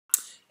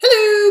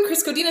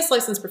Chris Godinez,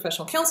 licensed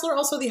professional counselor,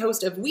 also the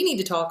host of We Need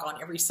to Talk on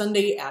every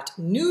Sunday at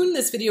noon.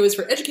 This video is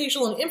for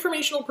educational and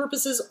informational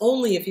purposes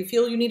only. If you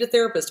feel you need a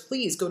therapist,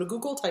 please go to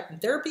Google, type in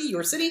therapy,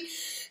 your city,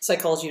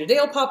 Psychology Today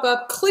will pop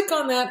up, click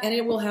on that, and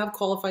it will have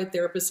qualified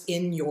therapists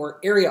in your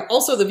area.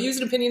 Also, the views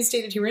and opinions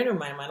stated herein are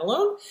mine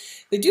alone.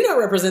 They do not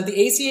represent the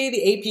ACA,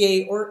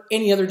 the APA, or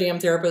any other damn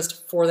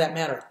therapist for that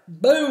matter.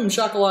 Boom,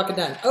 shakalaka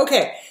done.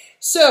 Okay,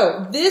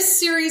 so this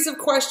series of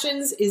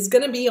questions is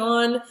going to be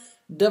on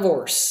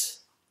divorce.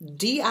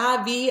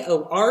 D-I-V-O-R-C-E.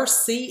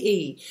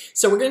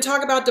 So we're going to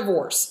talk about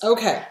divorce.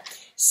 Okay,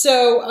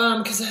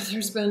 so because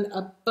there's been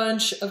a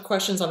bunch of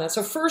questions on that.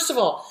 So first of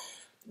all,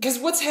 because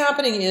what's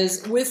happening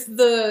is with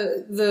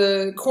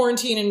the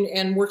quarantine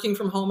and working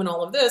from home and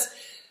all of this,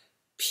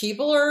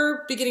 people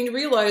are beginning to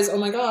realize, oh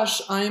my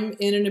gosh, I'm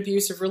in an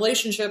abusive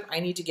relationship.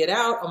 I need to get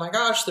out. Oh my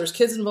gosh, there's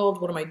kids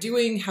involved. What am I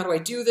doing? How do I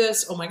do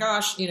this? Oh my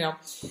gosh, you know.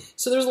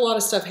 So there's a lot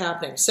of stuff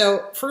happening.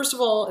 So first of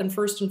all, and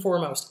first and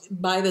foremost,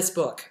 buy this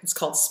book. It's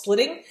called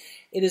Splitting.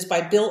 It is by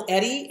Bill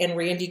Eddy and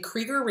Randy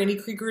Krieger. Randy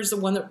Krieger is the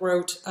one that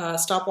wrote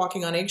Stop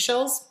Walking on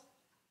Eggshells.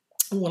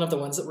 One of the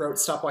ones that wrote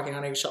Stop Walking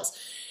on Eggshells.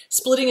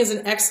 Splitting is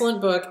an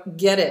excellent book.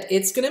 Get it.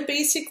 It's going to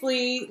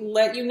basically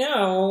let you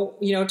know,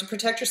 to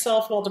protect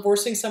yourself while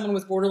divorcing someone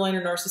with borderline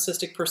or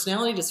narcissistic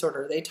personality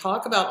disorder. They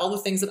talk about all the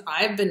things that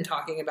I've been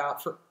talking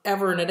about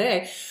forever and a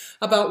day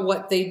about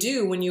what they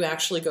do when you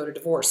actually go to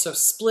divorce. So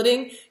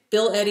Splitting,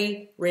 Bill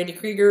Eddy, Randy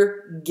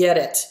Krieger, get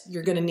it.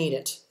 You're going to need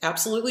it.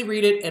 Absolutely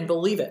read it and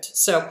believe it.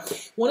 So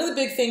one of the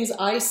big things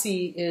I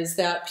see is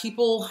that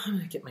people, I'm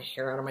going to get my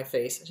hair out of my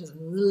face. Just,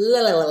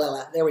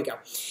 there we go.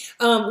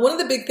 One of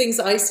the big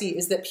things I see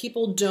is that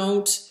people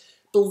don't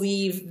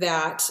believe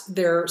that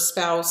their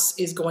spouse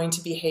is going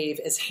to behave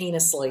as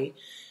heinously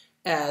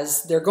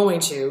as they're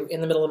going to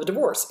in the middle of a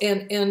divorce.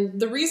 And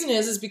the reason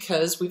is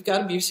because we've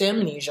got abuse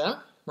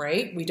amnesia,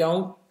 right? We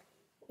don't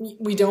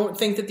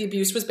think that the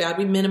abuse was bad.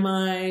 We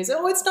minimize,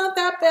 oh, it's not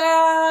that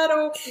bad.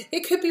 Oh,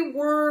 it could be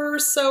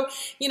worse. So,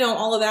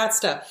 all of that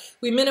stuff.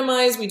 We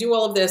minimize, we do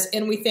all of this,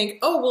 and we think,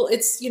 oh, well,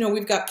 it's,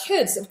 we've got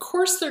kids. Of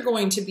course they're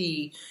going to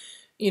be,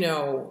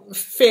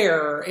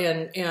 fair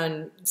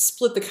and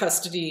split the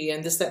custody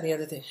and this, that, and the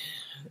other thing.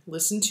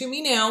 Listen to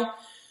me now.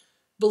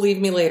 Believe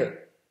me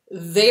later.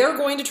 They are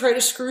going to try to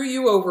screw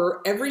you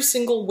over every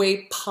single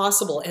way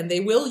possible, and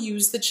they will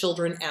use the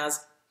children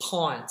as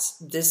pawns.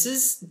 This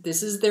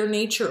is their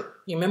nature.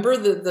 You remember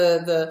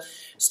the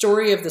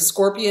story of the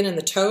scorpion and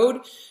the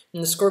toad?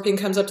 And the scorpion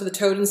comes up to the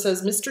toad and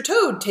says, Mr.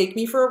 Toad, take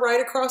me for a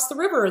ride across the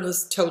river. And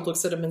the toad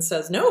looks at him and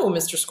says, no,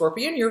 Mr.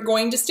 Scorpion, you're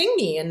going to sting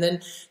me. And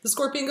then the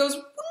scorpion goes,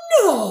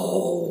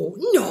 no,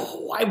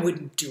 I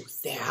wouldn't do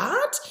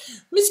that.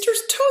 Mr.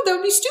 Toad, that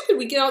would be stupid.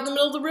 We get out in the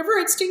middle of the river,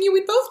 I'd sting you,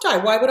 we'd both die.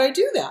 Why would I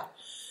do that?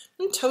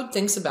 And Toad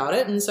thinks about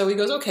it, and so he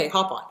goes, okay,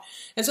 hop on.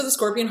 And so the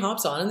scorpion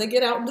hops on, and they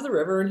get out into the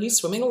river, and he's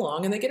swimming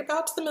along, and they get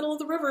about to the middle of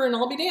the river, and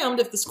I'll be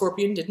damned if the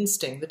scorpion didn't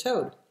sting the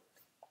toad.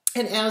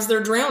 And as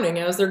they're drowning,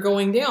 as they're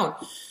going down,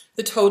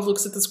 the toad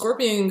looks at the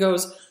scorpion and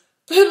goes,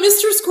 but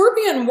Mr.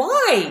 Scorpion,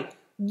 why?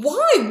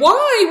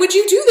 Why would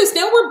you do this?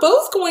 Now we're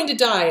both going to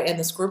die. And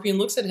the scorpion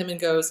looks at him and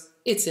goes,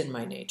 it's in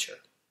my nature.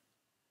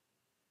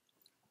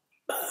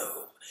 Boom.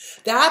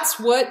 That's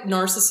what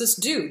narcissists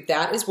do.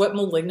 That is what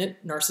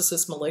malignant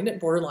narcissists,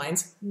 malignant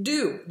borderlines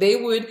do. They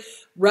would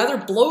rather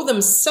blow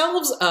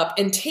themselves up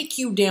and take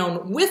you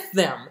down with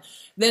them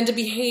than to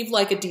behave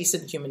like a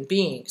decent human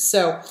being.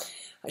 So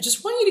I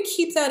just want you to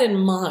keep that in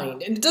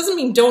mind. And it doesn't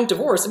mean don't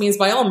divorce. It means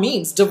by all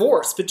means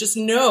divorce, but just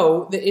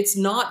know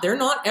that they're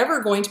not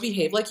ever going to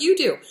behave like you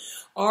do.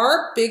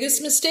 Our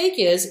biggest mistake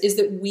is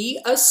that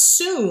we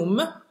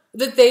assume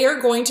that they are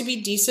going to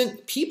be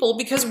decent people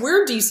because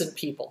we're decent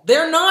people.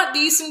 They're not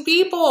decent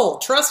people.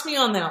 Trust me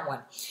on that one.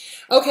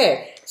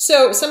 Okay,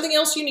 so something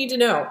else you need to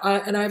know,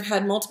 and I've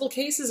had multiple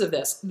cases of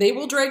this. They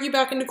will drag you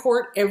back into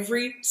court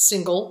every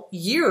single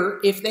year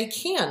if they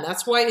can.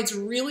 That's why it's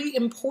really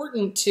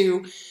important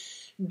to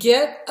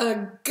get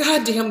a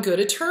goddamn good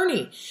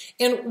attorney.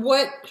 And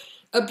what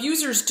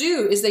abusers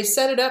do is they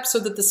set it up so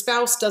that the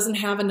spouse doesn't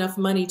have enough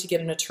money to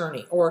get an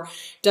attorney or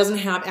doesn't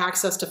have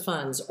access to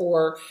funds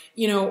or,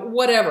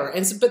 whatever.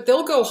 And so, but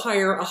they'll go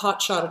hire a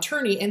hotshot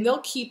attorney and they'll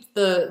keep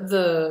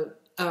the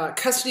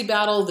custody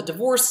battle, the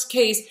divorce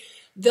case,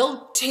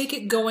 they'll take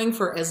it going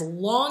for as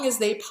long as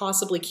they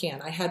possibly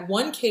can. I had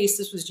one case,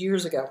 this was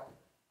years ago,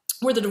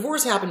 where the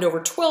divorce happened over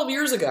 12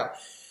 years ago.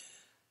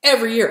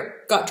 Every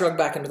year got drugged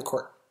back into the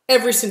court.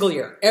 Every single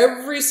year.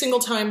 Every single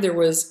time there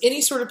was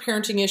any sort of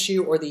parenting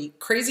issue or the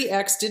crazy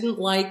ex didn't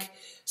like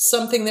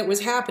something that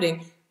was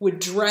happening, would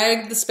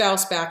drag the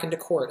spouse back into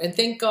court. And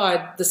thank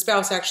God the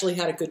spouse actually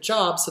had a good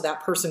job so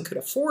that person could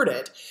afford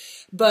it.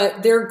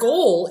 But their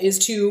goal is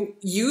to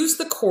use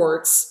the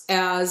courts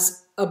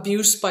as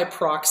abuse by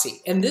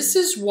proxy. And this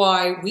is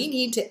why we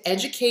need to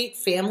educate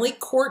family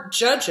court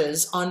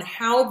judges on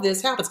how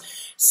this happens.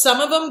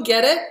 Some of them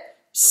get it,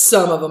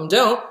 some of them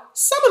don't.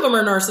 Some of them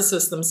are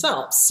narcissists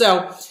themselves.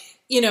 So,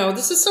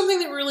 this is something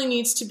that really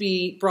needs to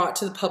be brought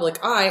to the public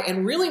eye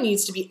and really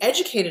needs to be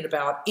educated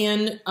about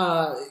in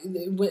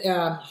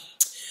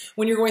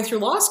when you're going through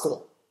law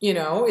school. You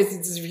know,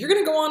 if you're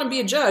going to go on and be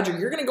a judge, or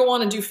you're going to go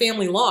on and do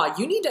family law,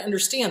 you need to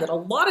understand that a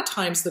lot of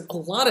times,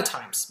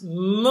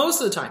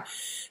 most of the time,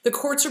 the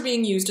courts are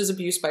being used as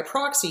abuse by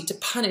proxy to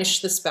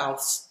punish the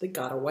spouse that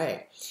got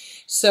away.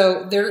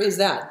 So there is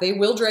that. They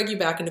will drag you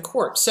back into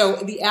court. So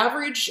the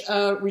average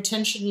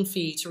retention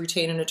fee to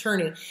retain an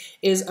attorney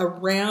is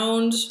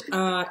around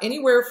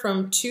anywhere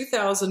from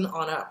 $2,000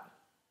 on up.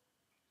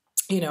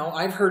 You know,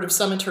 I've heard of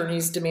some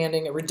attorneys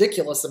demanding a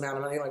ridiculous amount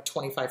of money, like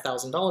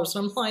 $25,000.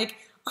 And I'm like,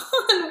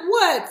 on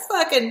what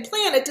fucking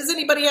planet does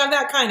anybody have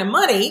that kind of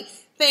money?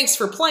 Thanks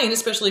for playing,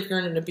 especially if you're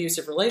in an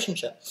abusive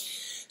relationship.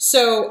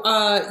 So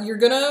you're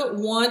going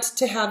to want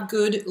to have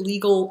good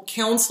legal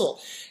counsel.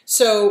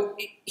 So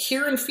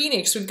here in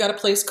Phoenix, we've got a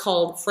place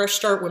called Fresh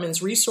Start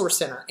Women's Resource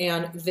Center,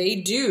 and they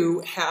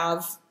do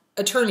have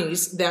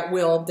attorneys that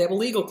they have a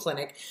legal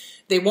clinic.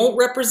 They won't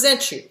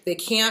represent you. They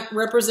can't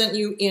represent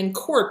you in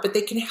court, but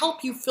they can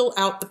help you fill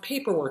out the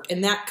paperwork,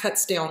 and that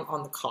cuts down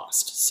on the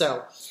cost.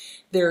 So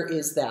there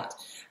is that.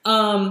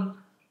 All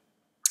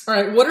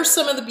right, what are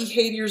some of the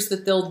behaviors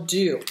that they'll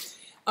do?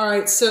 All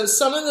right, so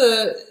some of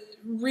the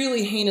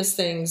really heinous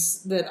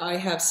things that I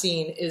have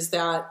seen is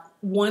that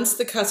once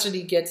the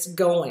custody gets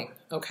going,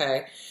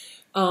 okay,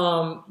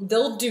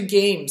 they'll do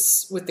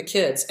games with the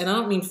kids, and I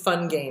don't mean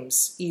fun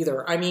games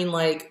either. I mean,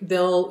 like,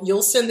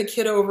 you'll send the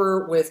kid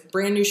over with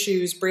brand new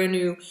shoes, brand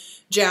new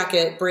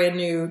jacket, brand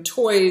new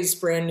toys,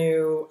 brand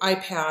new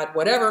iPad,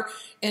 whatever,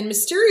 and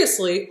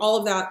mysteriously all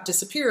of that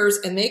disappears,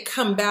 and they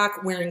come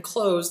back wearing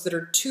clothes that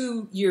are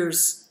 2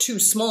 years too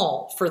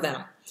small for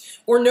them,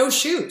 or no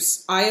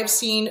shoes. I have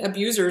seen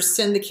abusers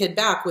send the kid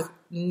back with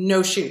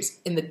no shoes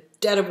in the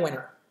dead of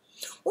winter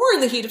or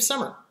in the heat of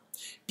summer,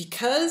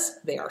 because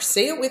they are,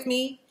 say it with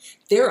me,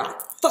 they're a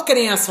fucking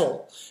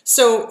asshole.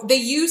 So they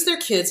use their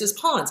kids as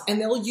pawns, and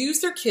they'll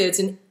use their kids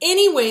in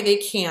any way they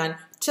can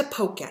to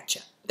poke at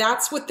you.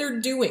 That's what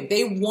they're doing.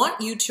 They want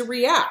you to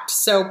react.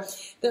 So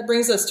that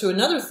brings us to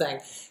another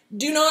thing.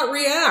 Do not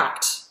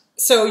react.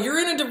 So you're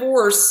in a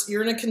divorce,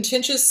 you're in a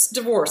contentious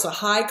divorce, a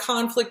high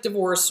conflict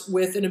divorce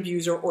with an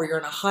abuser, or you're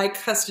in a high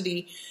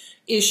custody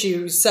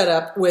issue set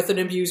up with an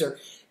abuser.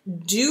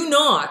 Do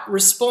not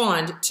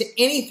respond to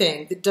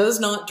anything that does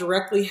not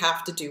directly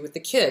have to do with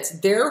the kids.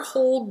 Their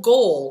whole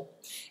goal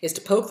is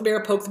to poke the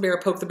bear, poke the bear,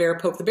 poke the bear,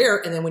 poke the bear,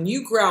 and then when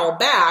you growl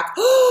back,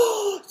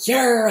 oh,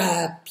 you're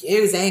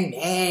abusing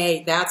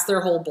me. That's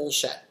their whole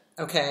bullshit,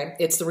 okay?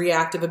 It's the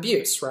reactive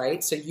abuse,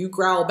 right? So you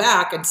growl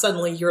back and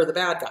suddenly you're the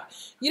bad guy.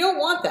 You don't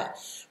want that.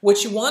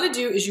 What you want to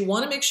do is you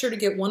want to make sure to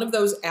get one of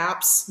those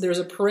apps. There's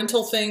a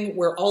parental thing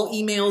where all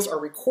emails are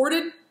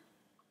recorded,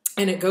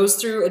 and it goes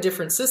through a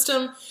different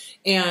system,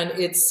 and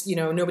it's, you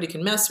know, nobody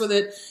can mess with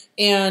it.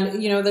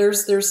 And, you know,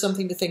 there's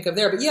something to think of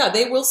there. But yeah,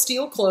 they will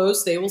steal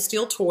clothes. They will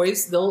steal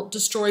toys. They'll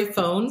destroy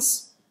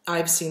phones.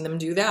 I've seen them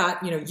do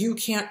that. You know, you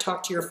can't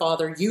talk to your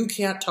father. You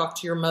can't talk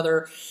to your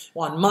mother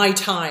on my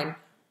time.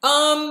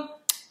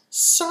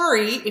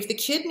 Sorry, if the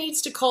kid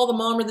needs to call the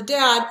mom or the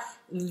dad,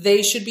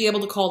 they should be able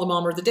to call the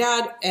mom or the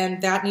dad,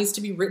 and that needs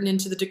to be written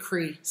into the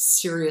decree.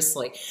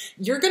 Seriously.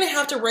 You're going to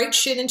have to write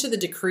shit into the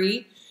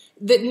decree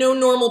that no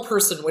normal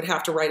person would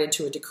have to write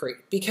into a decree,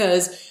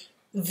 because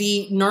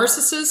the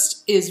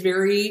narcissist is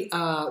very,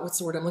 what's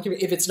the word I'm looking for?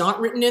 If it's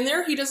not written in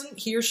there,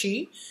 he or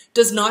she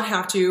does not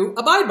have to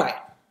abide by it.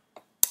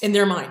 In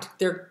their mind,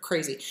 they're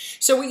crazy.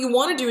 So what you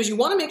want to do is you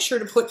want to make sure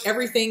to put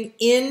everything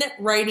in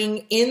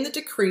writing in the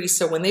decree,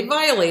 so when they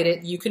violate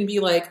it, you can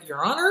be like,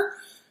 Your Honor,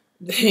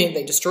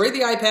 they destroyed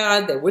the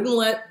iPad, they wouldn't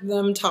let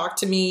them talk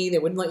to me, they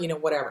wouldn't let, you know,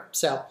 whatever.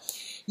 So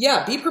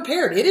yeah, be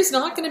prepared. It is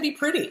not going to be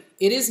pretty.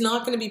 It is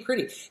not going to be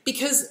pretty,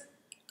 because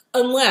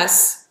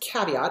unless,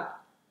 caveat,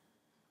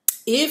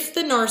 if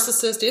the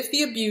narcissist, if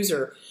the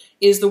abuser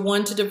is the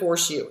one to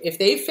divorce you, if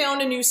they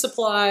found a new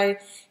supply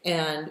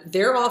and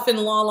they're off in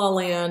la la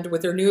land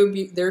with their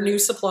new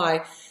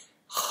supply,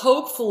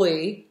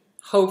 hopefully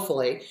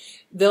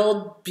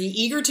they'll be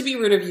eager to be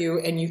rid of you,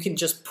 and you can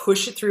just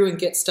push it through and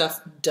get stuff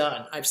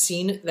done. I've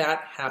seen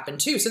that happen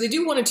too. So they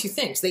do one of two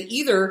things. They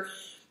either,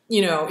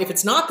 you know, if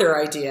it's not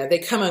their idea, they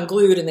come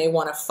unglued and they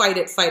want to fight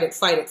it.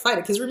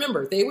 Because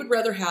remember, they would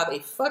rather have a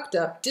fucked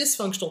up,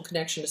 dysfunctional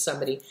connection to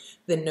somebody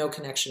than no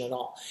connection at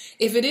all.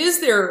 If it is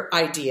their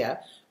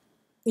idea,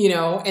 you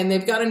know, and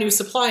they've got a new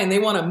supply and they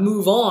want to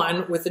move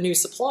on with the new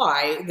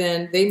supply,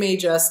 then they may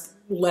just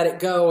let it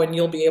go, and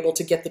you'll be able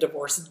to get the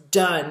divorce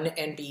done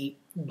and be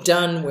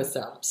done with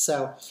them.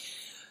 So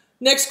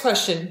next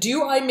question,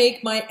 do I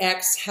make my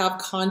ex have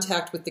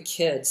contact with the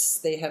kids?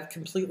 They have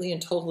completely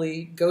and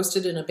totally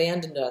ghosted and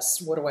abandoned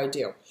us. What do I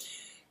do?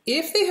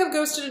 If they have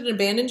ghosted and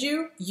abandoned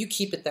you, you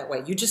keep it that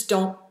way. You just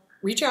don't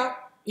reach out.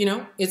 You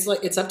know, it's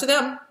like, it's up to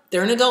them.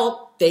 They're an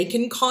adult. They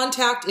can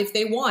contact if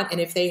they want. And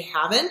if they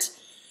haven't,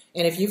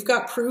 and if you've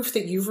got proof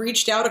that you've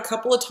reached out a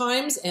couple of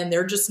times and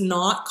they're just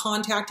not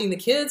contacting the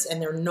kids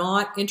and they're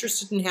not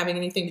interested in having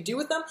anything to do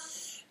with them,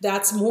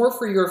 that's more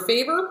for your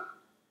favor,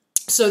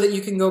 so that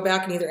you can go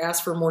back and either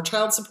ask for more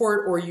child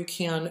support, or you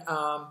can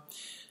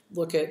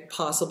look at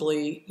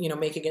possibly, you know,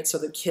 making it so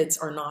that kids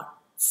are not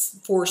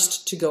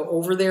forced to go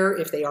over there,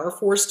 if they are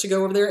forced to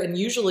go over there. And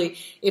usually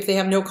if they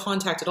have no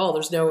contact at all,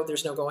 there's no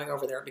going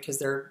over there because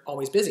they're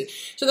always busy.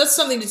 So that's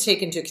something to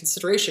take into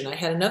consideration. I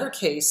had another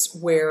case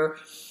where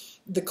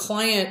the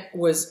client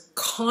was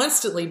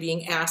constantly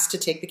being asked to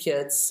take the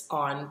kids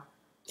on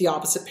the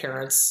opposite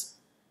parent's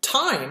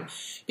time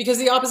because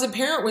the opposite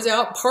parent was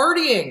out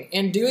partying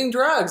and doing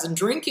drugs and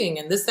drinking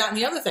and this, that, and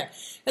the other thing.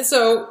 And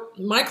so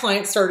my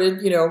client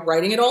started,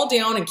 writing it all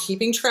down and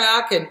keeping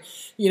track and,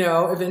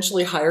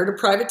 eventually hired a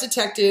private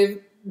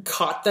detective,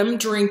 caught them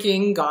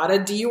drinking, got a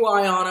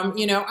DUI on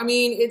them. I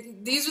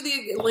mean, these are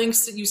the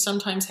links that you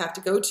sometimes have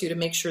to go to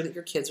make sure that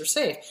your kids are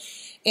safe.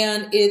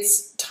 And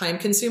it's time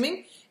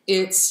consuming.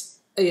 It's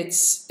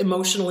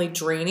emotionally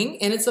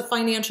draining, and it's a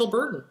financial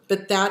burden,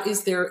 but that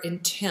is their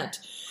intent.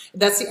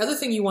 That's the other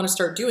thing you want to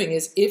start doing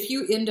is if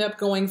you end up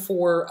going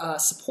for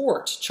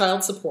support,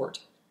 child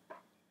support,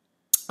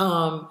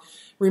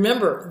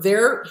 remember,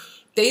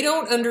 they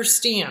don't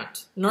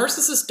understand.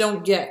 Narcissists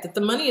don't get that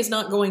the money is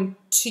not going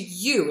to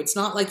you. It's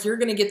not like you're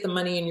going to get the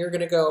money and you're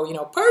going to go,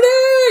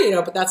 party,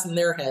 but that's in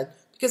their head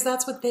because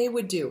that's what they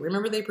would do.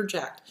 Remember, they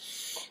project.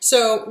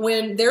 So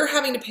when they're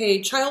having to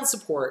pay child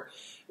support,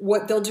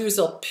 what they'll do is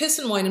they'll piss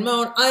and whine and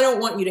moan. I don't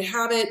want you to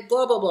have it,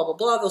 blah, blah, blah, blah,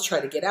 blah. They'll try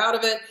to get out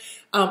of it,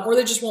 or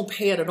they just won't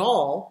pay it at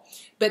all.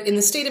 But in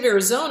the state of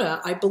Arizona,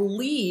 I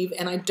believe,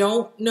 and I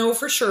don't know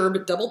for sure,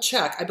 but double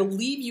check, I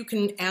believe you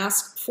can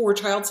ask for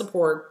child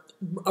support,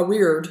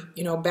 arreared,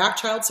 back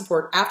child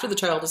support after the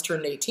child has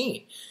turned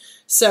 18.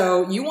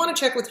 So you want to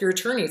check with your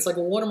attorney. It's like,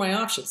 well, what are my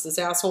options? This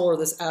asshole or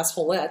this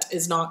assholette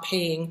is not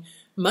paying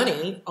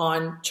money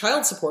on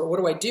child support. What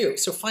do I do?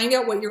 So find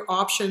out what your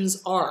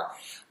options are.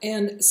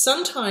 And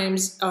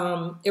sometimes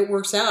it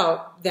works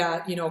out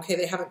that, okay,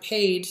 they haven't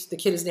paid, the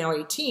kid is now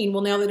 18.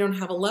 Well, now they don't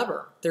have a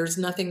lever. There's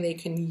nothing they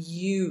can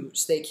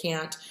use. They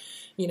can't,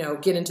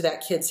 get into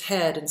that kid's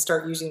head and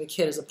start using the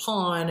kid as a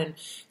pawn and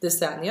this,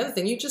 that, and the other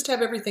thing. You just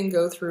have everything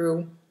go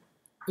through,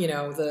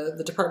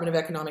 the Department of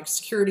Economic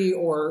Security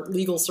or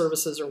legal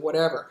services or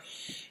whatever.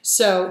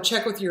 So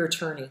check with your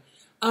attorney.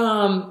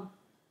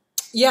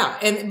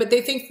 Yeah, but they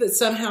think that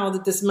somehow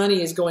that this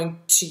money is going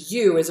to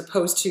you as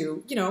opposed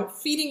to,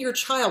 feeding your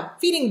child,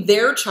 feeding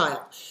their child,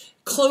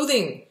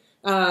 clothing,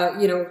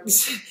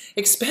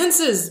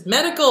 expenses,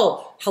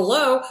 medical,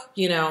 hello,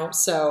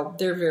 so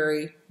they're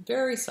very,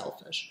 very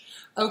selfish.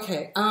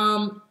 Okay,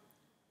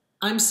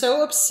 I'm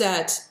so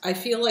upset. I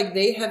feel like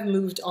they have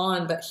moved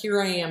on, but here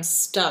I am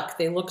stuck.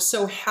 They look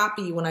so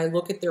happy when I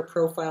look at their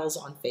profiles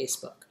on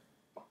Facebook.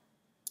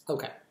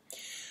 Okay.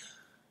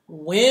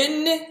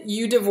 When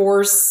you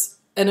divorce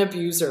an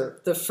abuser,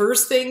 the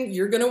first thing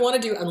you're going to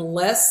want to do,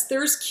 unless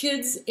there's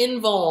kids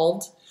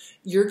involved,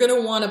 you're going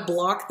to want to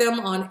block them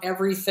on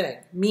everything,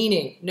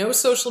 meaning no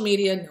social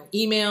media, no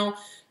email,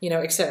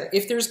 etc.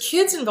 If there's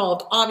kids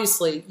involved,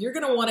 obviously, you're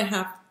going to want to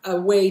have a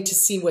way to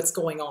see what's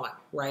going on,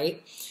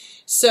 right?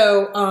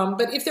 So,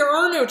 but if there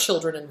are no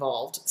children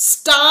involved,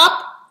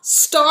 stop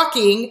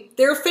stalking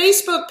their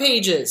Facebook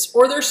pages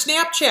or their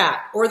Snapchat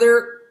or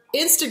their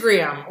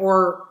Instagram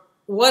or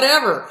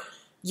whatever.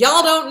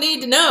 Y'all don't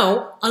need to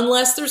know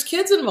unless there's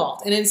kids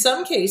involved. And in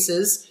some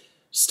cases,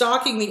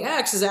 stalking the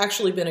ex has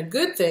actually been a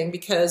good thing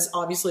because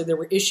obviously there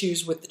were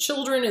issues with the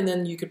children and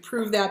then you could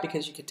prove that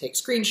because you could take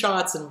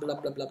screenshots and blah,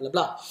 blah, blah, blah,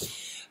 blah.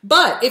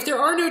 But if there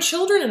are no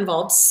children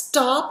involved,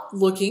 stop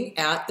looking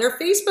at their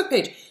Facebook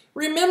page.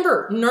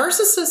 Remember,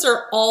 narcissists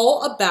are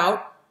all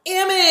about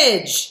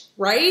image,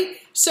 right?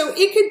 So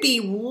it could be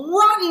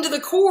rotten to the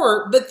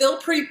core, but they'll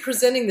be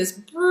presenting this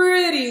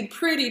pretty,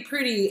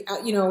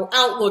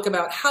 outlook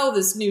about how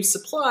this new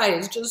supply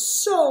is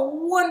just so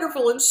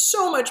wonderful and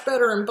so much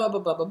better and blah, blah,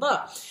 blah, blah,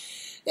 blah.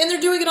 And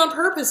they're doing it on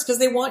purpose because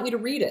they want you to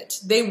read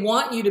it. They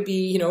want you to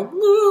be,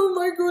 oh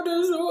my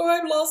goodness, oh,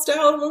 I'm lost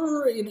out.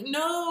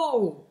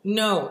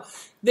 No.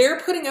 They're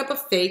putting up a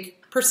fake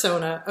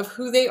persona of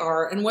who they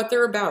are and what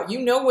they're about. You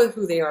know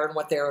who they are and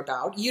what they're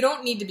about. You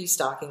don't need to be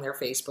stalking their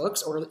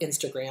Facebooks or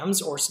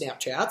Instagrams or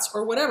Snapchats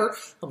or whatever,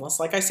 unless,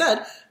 like I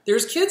said,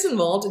 there's kids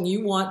involved and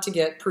you want to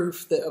get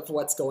proof of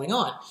what's going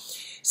on.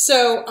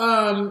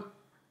 So,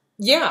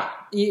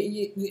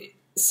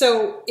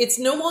 so it's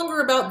no longer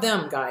about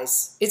them,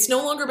 guys. It's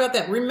no longer about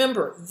them.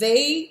 Remember,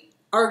 they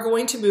are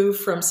going to move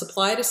from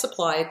supply to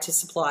supply to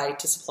supply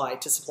to supply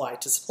to supply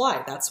to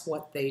supply. That's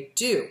what they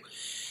do.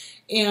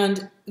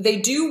 And they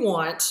do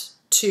want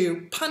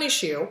to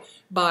punish you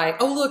by,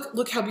 oh,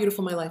 look how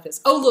beautiful my life is.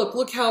 Oh,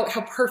 look how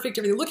perfect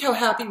everything. Look how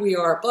happy we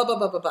are, blah, blah,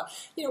 blah, blah, blah.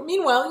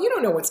 Meanwhile, you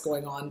don't know what's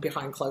going on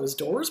behind closed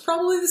doors.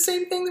 Probably the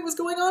same thing that was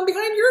going on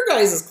behind your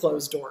guys'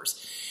 closed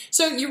doors.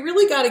 So you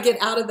really got to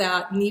get out of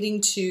that needing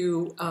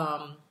to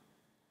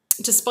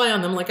spy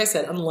on them, like I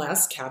said,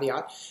 unless,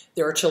 caveat,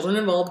 there are children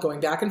involved going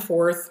back and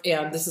forth,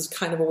 and this is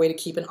kind of a way to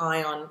keep an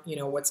eye on,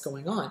 what's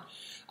going on.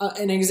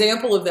 An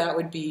example of that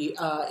would be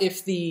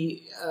if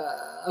the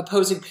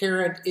opposing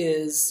parent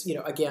is,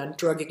 again,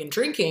 drugging and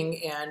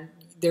drinking, and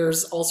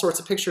there's all sorts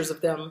of pictures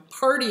of them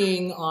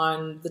partying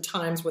on the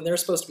times when they're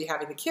supposed to be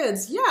having the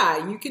kids.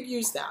 Yeah, you could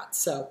use that.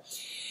 So,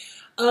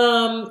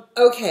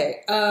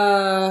 okay.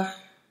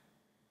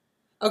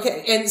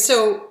 Okay, and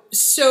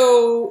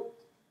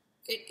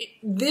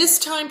this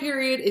time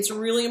period, it's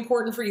really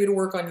important for you to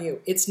work on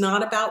you. It's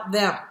not about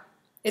them.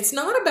 It's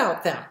not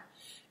about them.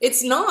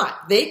 It's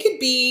not. They could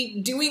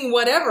be doing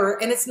whatever,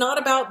 and it's not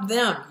about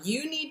them.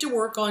 You need to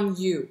work on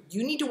you.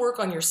 You need to work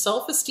on your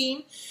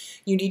self-esteem.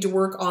 You need to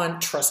work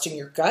on trusting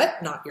your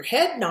gut, not your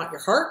head, not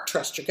your heart.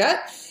 Trust your gut.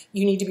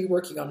 You need to be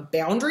working on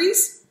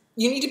boundaries.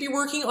 You need to be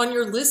working on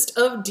your list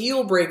of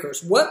deal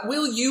breakers. What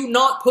will you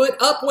not put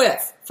up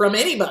with from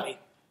anybody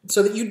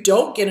so that you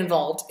don't get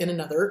involved in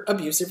another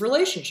abusive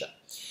relationship?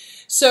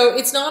 So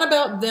it's not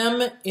about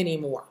them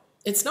anymore.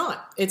 It's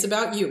not. It's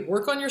about you.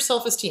 Work on your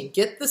self-esteem.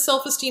 Get the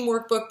Self-Esteem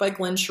Workbook by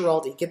Glenn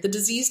Schiraldi. Get The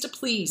Disease to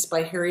Please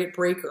by Harriet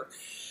Breaker.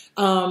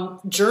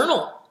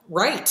 Journal.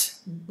 Write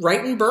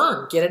and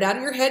burn. Get it out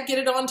of your head. Get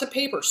it onto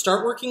paper.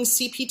 Start working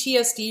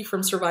CPTSD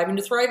from Surviving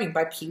to Thriving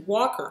by Pete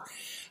Walker.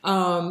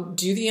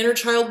 Do the Inner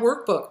Child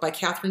Workbook by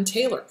Catherine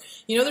Taylor.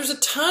 You know, there's a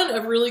ton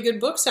of really good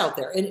books out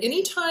there. And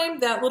anytime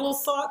that little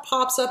thought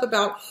pops up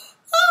about,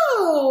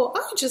 oh,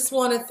 I just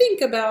want to think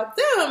about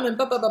them and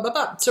blah, blah, blah, blah,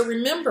 blah. So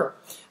remember,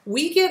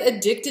 we get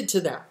addicted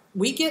to them.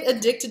 We get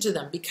addicted to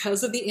them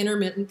because of the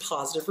intermittent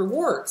positive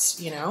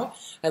rewards. You know,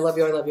 I love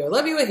you, I love you, I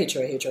love you, I hate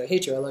you, I hate you, I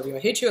hate you, I love you, I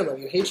hate you, I love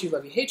you, I hate you,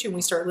 love you, hate you. And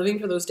we start living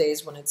for those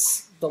days when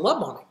it's the love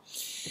bombing.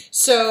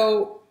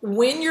 So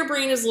when your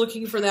brain is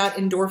looking for that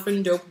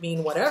endorphin,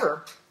 dopamine,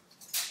 whatever,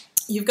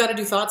 you've got to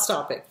do thought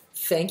stopping.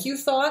 Thank you,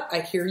 thought.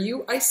 I hear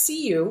you. I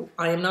see you.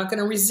 I am not going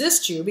to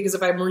resist you, because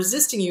if I'm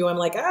resisting you, I'm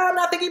like, I'm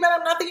not thinking about it.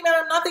 I'm not thinking about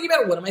it. I'm not thinking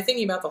about it. What am I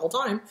thinking about the whole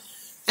time?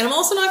 And I'm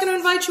also not going to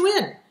invite you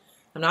in.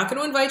 I'm not going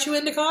to invite you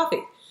into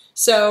coffee.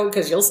 So,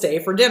 because you'll stay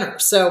for dinner.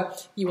 So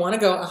you want to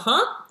go,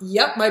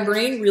 yep, my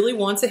brain really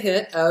wants a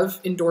hit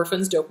of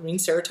endorphins, dopamine,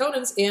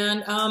 serotonins.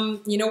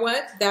 And you know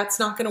what? That's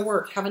not going to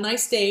work. Have a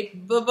nice day.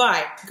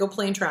 Bye-bye. Go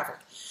play in traffic.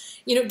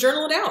 You know,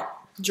 journal it out.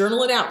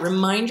 Journal it out.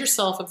 Remind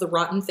yourself of the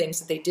rotten things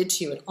that they did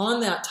to you. And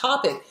on that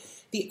topic,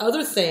 the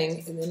other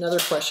thing, and another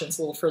question is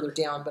a little further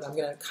down, but I'm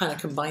going to kind of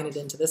combine it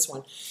into this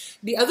one.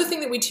 The other thing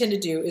that we tend to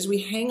do is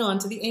we hang on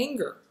to the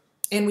anger.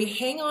 And we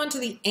hang on to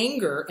the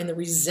anger and the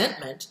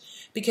resentment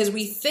because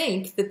we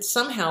think that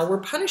somehow we're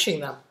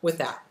punishing them with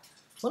that.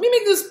 Let me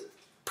make this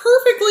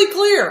perfectly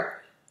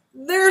clear.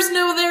 There's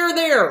no there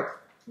there.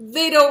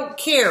 They don't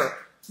care.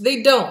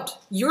 They don't.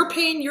 Your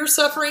pain, your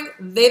suffering,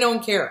 they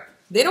don't care.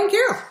 They don't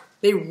care.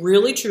 They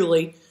really,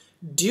 truly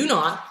do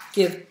not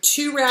give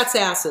two rats'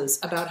 asses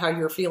about how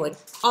you're feeling,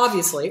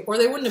 obviously, or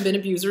they wouldn't have been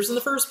abusers in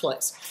the first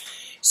place.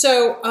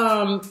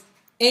 So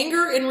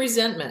anger and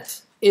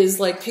resentment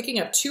is like picking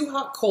up two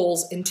hot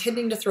coals,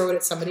 intending to throw it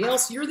at somebody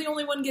else. You're the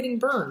only one getting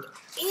burned.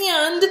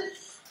 And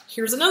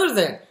here's another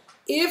thing.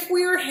 If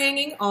we're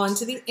hanging on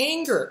to the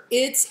anger,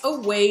 it's a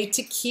way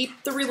to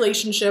keep the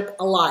relationship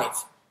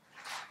alive.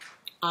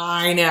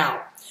 I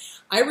know.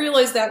 I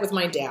realized that with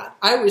my dad.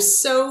 I was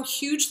so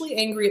hugely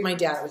angry at my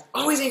dad. I was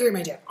always angry at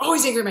my dad,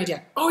 always angry at my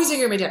dad, always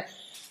angry at my dad.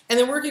 And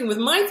then working with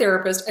my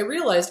therapist, I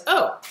realized,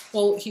 oh,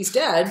 well, he's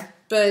dead,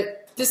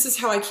 but this is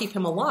how I keep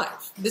him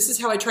alive. This is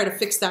how I try to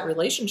fix that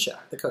relationship,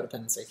 the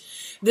codependency.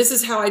 This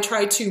is how I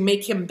try to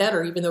make him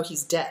better even though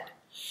he's dead.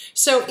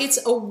 So it's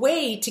a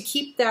way to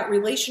keep that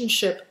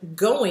relationship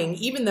going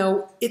even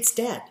though it's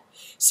dead.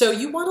 So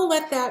you want to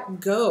let that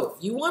go.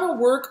 You want to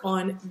work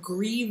on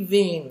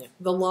grieving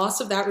the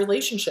loss of that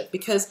relationship,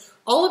 because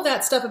all of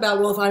that stuff about,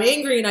 well, if I'm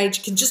angry and I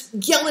can just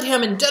yell at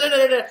him and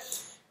da-da-da-da-da,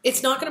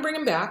 it's not going to bring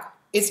him back.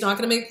 It's not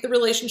going to make the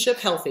relationship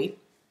healthy.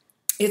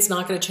 It's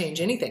not going to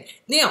change anything.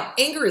 Now,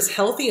 anger is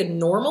healthy and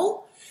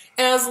normal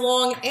as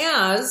long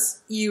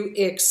as you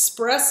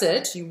express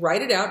it, you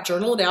write it out,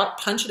 journal it out,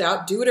 punch it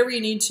out, do whatever you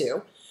need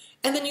to,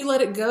 and then you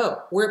let it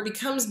go. Where it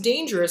becomes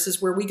dangerous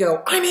is where we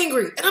go, I'm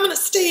angry, and I'm going to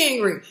stay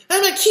angry, and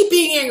I'm going to keep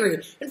being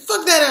angry, and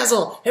fuck that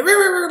asshole,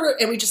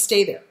 and we just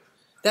stay there.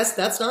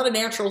 That's not a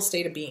natural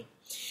state of being.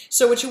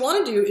 So what you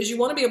want to do is you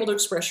want to be able to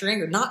express your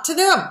anger, not to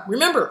them.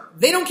 Remember,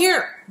 they don't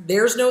care.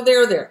 There's no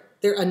there.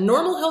 A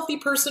normal, healthy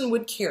person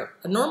would care.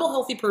 A normal,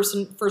 healthy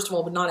person, first of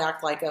all, would not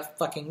act like a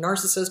fucking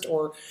narcissist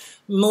or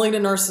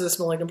malignant narcissist,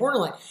 malignant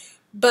borderline.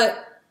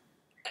 But,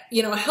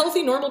 you know, a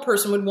healthy, normal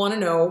person would want to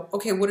know,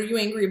 okay, what are you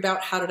angry about?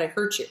 How did I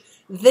hurt you?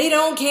 They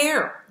don't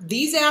care.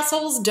 These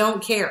assholes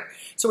don't care.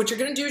 So what you're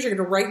going to do is you're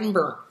going to write and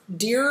burn.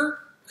 Dear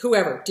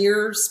whoever,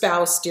 dear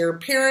spouse, dear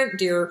parent,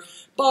 dear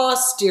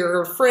boss,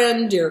 dear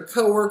friend, dear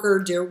coworker,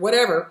 dear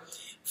whatever,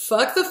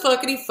 fuck the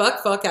fuckity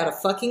fuck out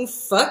of fucking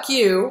fuck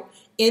you.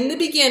 In the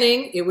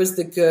beginning, it was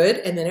the good,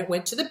 and then it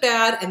went to the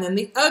bad, and then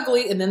the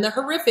ugly, and then the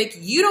horrific.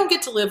 You don't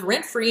get to live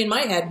rent-free in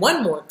my head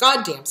one more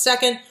goddamn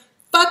second.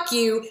 Fuck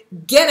you.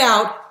 Get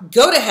out.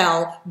 Go to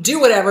hell. Do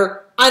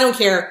whatever. I don't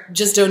care.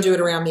 Just don't do it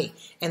around me.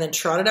 And then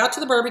trot it out to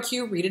the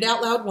barbecue. Read it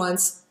out loud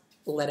once.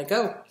 Let it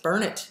go.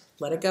 Burn it.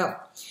 Let it go.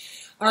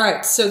 All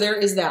right, so there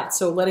is that.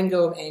 So letting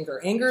go of anger.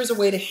 Anger is a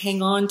way to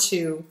hang on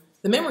to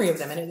the memory of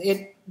them, and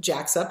it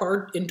jacks up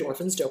our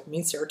endorphins,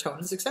 dopamine,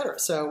 serotonins, etc.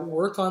 So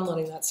work on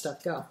letting that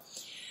stuff go.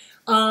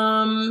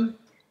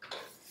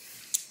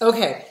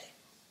 Okay,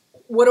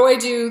 what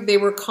do? They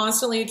were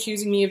constantly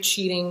accusing me of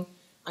cheating.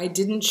 I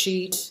didn't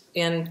cheat,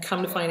 and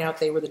come to find out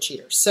they were the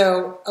cheater.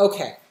 So,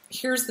 okay,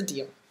 here's the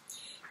deal.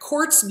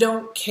 Courts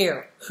don't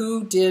care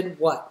who did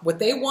what. What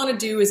they want to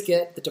do is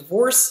get the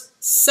divorce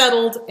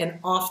settled and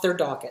off their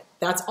docket.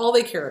 That's all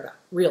they care about,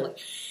 really.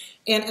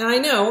 And I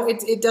know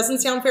it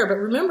doesn't sound fair, but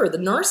remember, the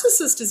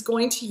narcissist is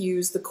going to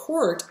use the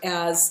court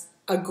as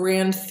a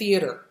grand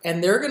theater,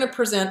 and they're going to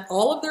present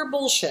all of their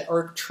bullshit,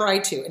 or try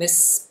to, and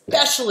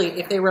especially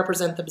if they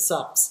represent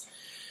themselves.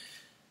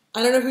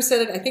 I don't know who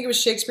said it. I think it was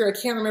Shakespeare. I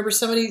can't remember.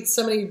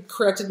 Somebody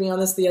corrected me on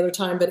this the other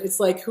time, but it's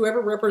like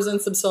whoever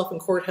represents themselves in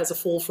court has a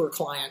fool for a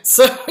client.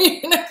 So,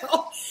 you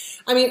know,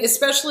 I mean,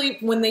 especially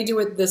when they do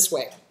it this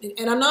way.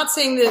 And I'm not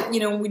saying that, you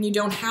know, when you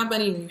don't have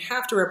money and you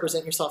have to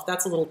represent yourself,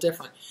 that's a little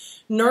different.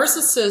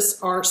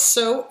 Narcissists are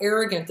so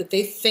arrogant that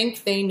they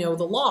think they know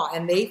the law,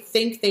 and they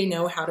think they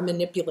know how to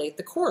manipulate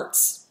the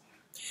courts.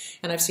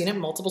 And I've seen it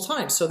multiple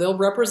times. So they'll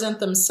represent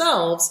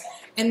themselves,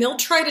 and they'll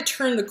try to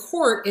turn the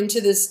court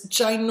into this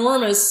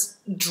ginormous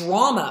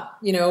drama,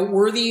 you know,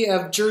 worthy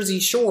of Jersey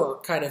Shore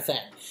kind of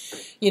thing.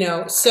 You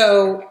know,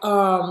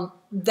 so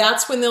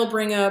that's when they'll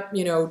bring up,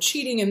 you know,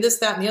 cheating and this,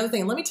 that, and the other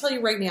thing. And let me tell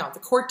you right now, the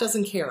court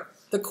doesn't care.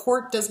 The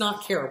court does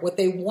not care. What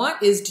they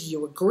want is, do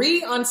you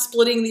agree on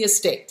splitting the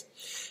estate?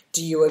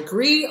 Do you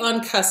agree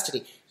on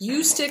custody?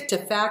 You stick to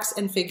facts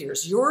and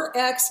figures. Your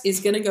ex is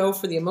going to go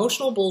for the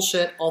emotional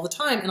bullshit all the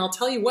time. And I'll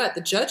tell you what,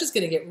 the judge is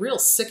going to get real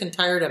sick and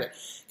tired of it,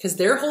 because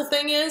their whole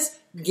thing is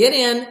get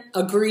in,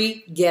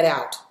 agree, get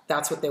out.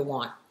 That's what they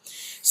want.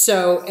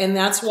 So, and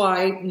that's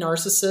why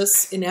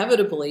narcissists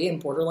inevitably,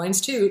 and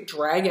borderlines too,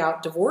 drag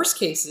out divorce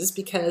cases,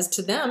 because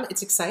to them,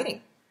 it's exciting.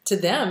 To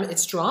them,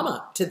 it's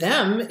drama. To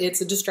them,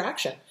 it's a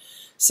distraction.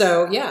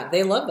 So yeah,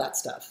 they love that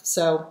stuff.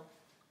 So,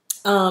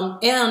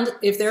 and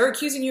if they're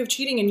accusing you of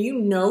cheating and you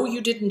know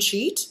you didn't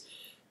cheat,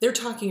 they're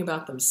talking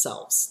about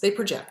themselves. They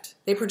project.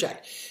 They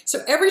project. So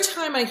every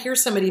time I hear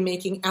somebody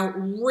making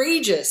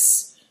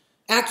outrageous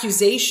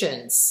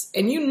accusations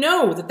and you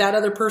know that that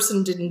other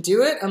person didn't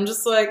do it, I'm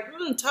just like,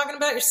 talking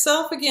about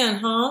yourself again,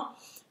 huh?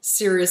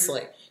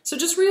 Seriously. So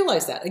just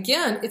realize that.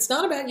 Again, it's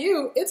not about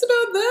you. It's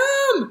about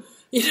them.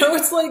 You know,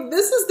 it's like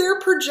this is their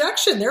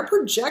projection. They're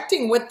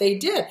projecting what they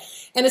did.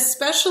 And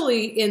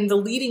especially in the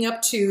leading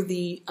up to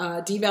the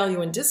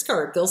devalue and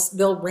discard,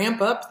 they'll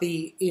ramp up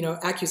the, you know,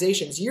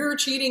 accusations. You're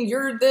cheating,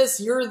 you're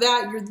this, you're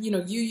that, you're, you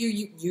know,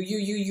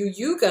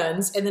 you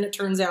guns. And then it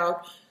turns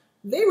out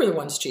they were the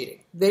ones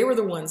cheating. They were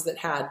the ones that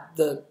had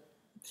the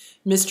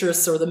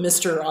mistress or the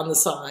mister on the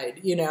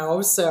side, you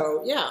know?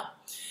 So yeah.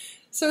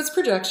 So it's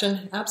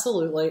projection.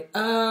 Absolutely.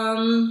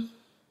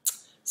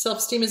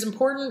 Self-esteem is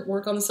important.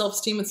 Work on the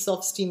self-esteem with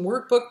Self-Esteem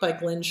Workbook by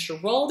Glenn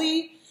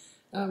Schiraldi.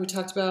 We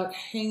talked about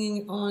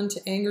hanging on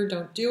to anger.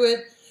 Don't do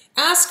it.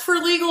 Ask for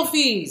legal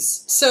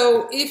fees.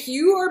 So if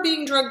you are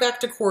being drugged back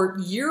to court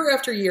year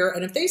after year,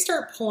 and if they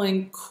start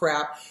pulling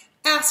crap,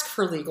 ask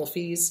for legal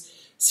fees.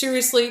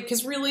 Seriously,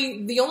 because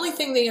really the only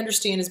thing they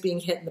understand is being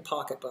hit in the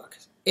pocketbook.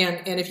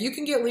 And if you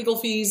can get legal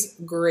fees,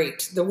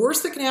 great. The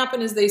worst that can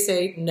happen is they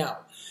say no.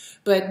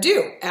 But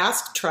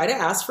try to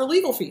ask for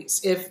legal fees.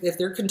 If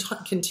they're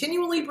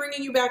continually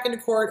bringing you back into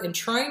court and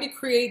trying to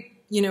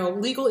create, you know,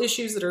 legal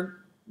issues that are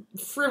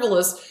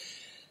frivolous,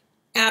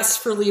 ask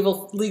for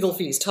legal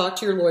fees. Talk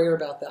to your lawyer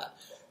about that.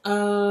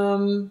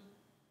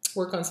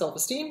 Work on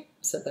self-esteem.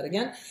 Said that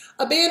again.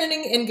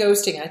 Abandoning and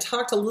ghosting. I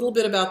talked a little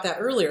bit about that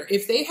earlier.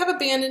 If they have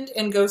abandoned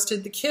and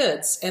ghosted the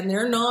kids and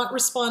they're not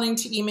responding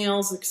to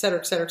emails, et cetera,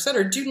 et cetera, et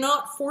cetera, do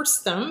not force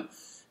them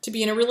to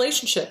be in a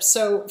relationship.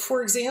 So,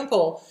 for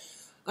example,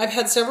 I've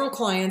had several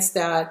clients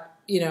that,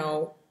 you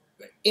know,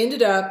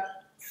 ended up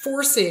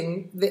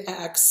forcing the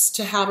ex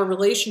to have a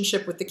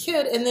relationship with the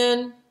kid, and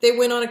then they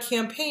went on a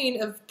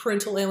campaign of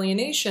parental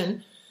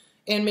alienation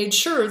and made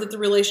sure that the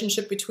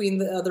relationship between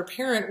the other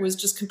parent was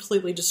just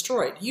completely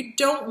destroyed. You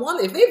don't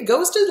want, if they've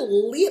ghosted,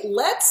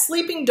 let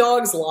sleeping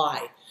dogs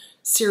lie.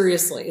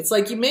 Seriously. It's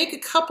like you make a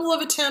couple of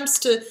attempts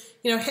to,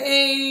 you know,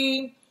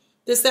 hey,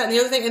 this, that, and the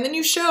other thing, and then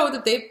you show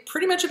that they've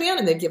pretty much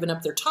abandoned. They've given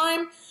up their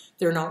time.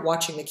 They're not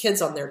watching the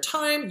kids on their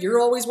time. You're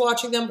always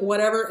watching them,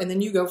 whatever. And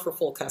then you go for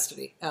full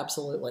custody.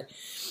 Absolutely.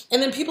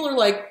 And then people are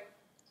like,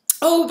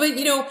 oh, but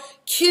you know,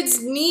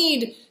 kids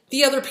need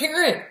the other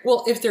parent.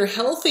 Well, if they're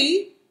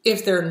healthy,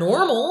 if they're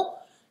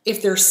normal,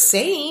 if they're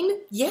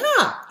sane,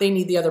 yeah, they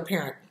need the other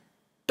parent.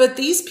 But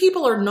these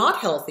people are not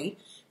healthy.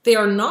 They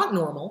are not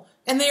normal,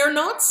 and they are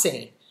not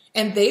sane.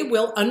 And they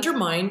will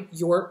undermine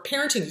your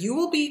parenting. You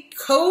will be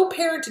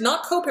co-parenting,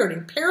 not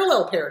co-parenting,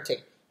 parallel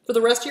parenting for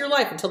the rest of your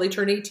life until they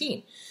turn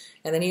 18.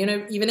 And then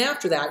even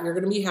after that, you're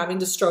going to be having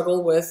to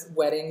struggle with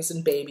weddings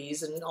and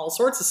babies and all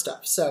sorts of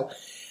stuff. So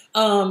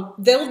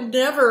they'll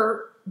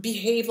never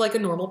behave like a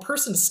normal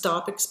person.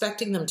 Stop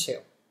expecting them to.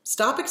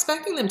 Stop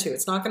expecting them to.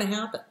 It's not going to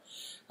happen.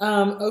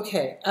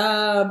 Okay.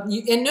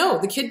 And no,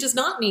 the kid does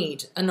not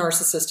need a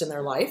narcissist in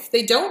their life.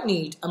 They don't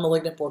need a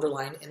malignant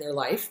borderline in their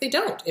life. They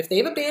don't. If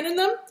they've abandoned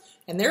them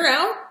and they're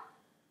out,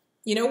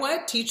 you know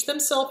what? Teach them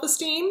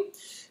self-esteem.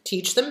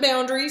 Teach them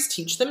boundaries,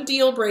 teach them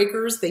deal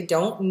breakers. They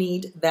don't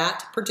need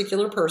that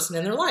particular person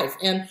in their life.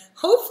 And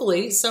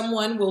hopefully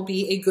someone will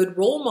be a good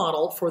role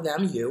model for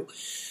them, you,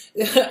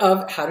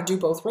 of how to do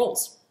both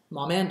roles,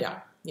 mom and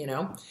dad, you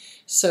know?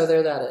 So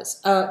there that is.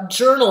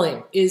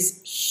 Journaling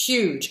is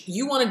huge.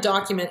 You want to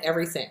document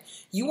everything.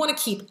 You want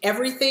to keep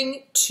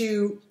everything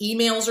to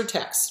emails or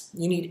texts.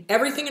 You need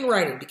everything in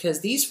writing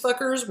because these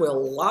fuckers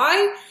will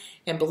lie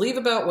and believe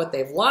about what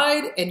they've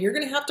lied, and you're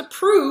going to have to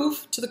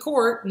prove to the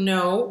court,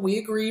 no, we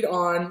agreed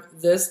on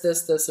this,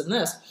 this, this, and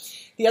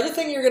this. The other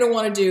thing you're going to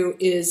want to do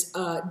is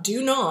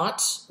do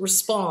not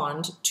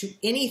respond to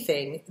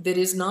anything that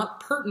is not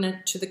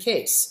pertinent to the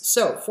case.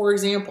 So, for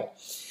example,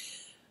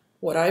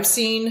 what I've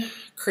seen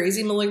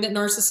crazy malignant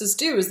narcissists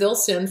do is they'll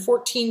send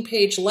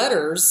 14-page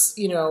letters,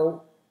 you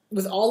know,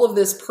 with all of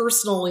this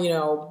personal, you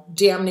know,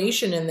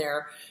 damnation in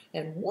there,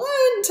 and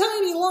one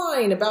tiny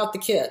line about the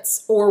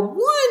kids, or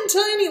one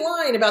tiny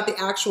line about the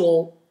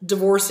actual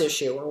divorce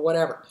issue or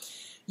whatever.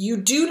 You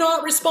do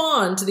not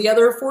respond to the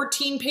other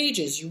 14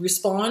 pages. You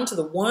respond to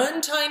the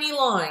one tiny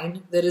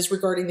line that is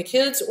regarding the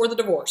kids or the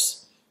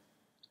divorce.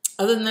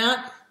 Other than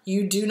that,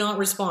 you do not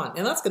respond,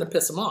 and that's going to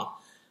piss them off.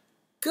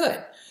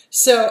 Good.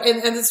 So,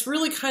 and it's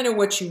really kind of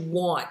what you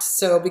want.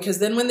 So, because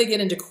then when they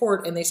get into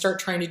court and they start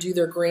trying to do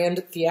their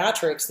grand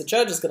theatrics, the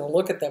judge is going to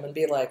look at them and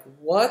be like,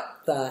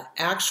 what the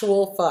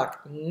actual fuck?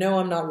 No,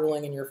 I'm not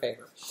ruling in your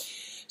favor.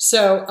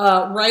 So,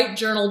 write,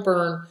 journal,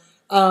 burn.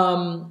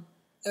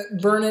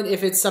 Burn it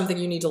if it's something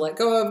you need to let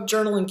go of.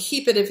 Journal and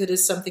keep it if it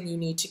is something you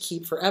need to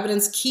keep for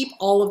evidence. Keep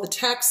all of the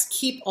texts.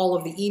 Keep all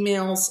of the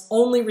emails.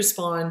 Only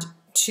respond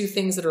to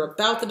things that are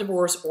about the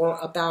divorce or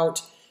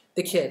about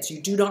the kids. You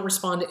do not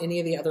respond to any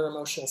of the other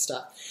emotional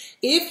stuff.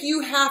 If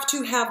you have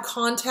to have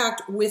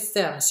contact with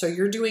them, so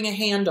you're doing a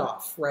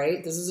handoff,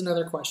 right? This is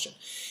another question.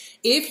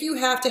 If you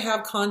have to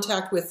have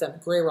contact with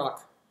them, gray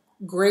rock,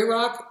 gray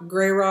rock,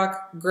 gray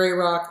rock, gray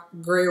rock,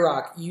 gray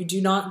rock. You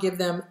do not give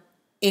them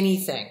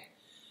anything.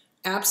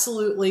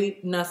 Absolutely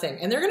nothing.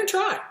 And they're going to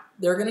try.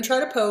 They're going to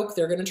try to poke.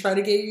 They're going to try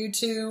to get you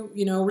to,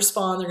 you know,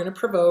 respond. They're going to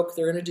provoke.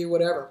 They're going to do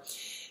whatever.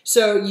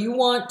 So you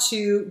want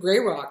to gray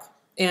rock.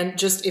 And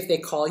just if they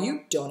call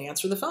you, don't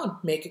answer the phone.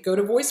 Make it go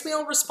to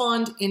voicemail,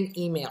 respond in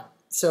email.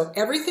 So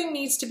everything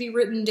needs to be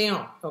written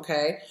down,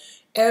 okay?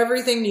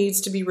 Everything needs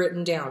to be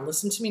written down.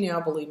 Listen to me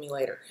now, believe me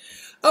later.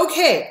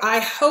 Okay, I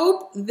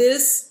hope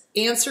this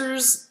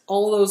answers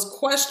all those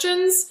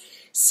questions.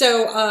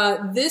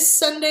 So this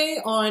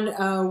Sunday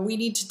on We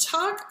Need to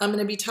Talk, I'm going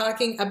to be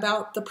talking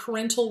about the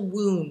parental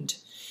wound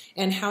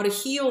and how to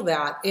heal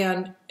that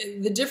and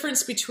the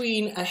difference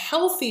between a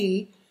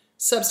healthy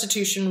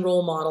substitution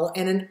role model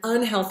and an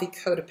unhealthy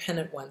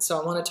codependent one. So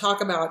I want to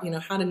talk about, you know,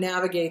 how to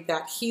navigate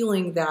that,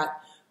 healing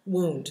that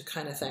wound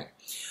kind of thing.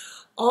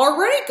 All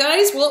right,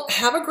 guys. Well,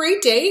 have a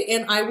great day,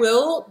 and I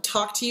will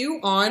talk to you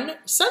on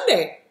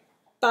Sunday.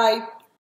 Bye.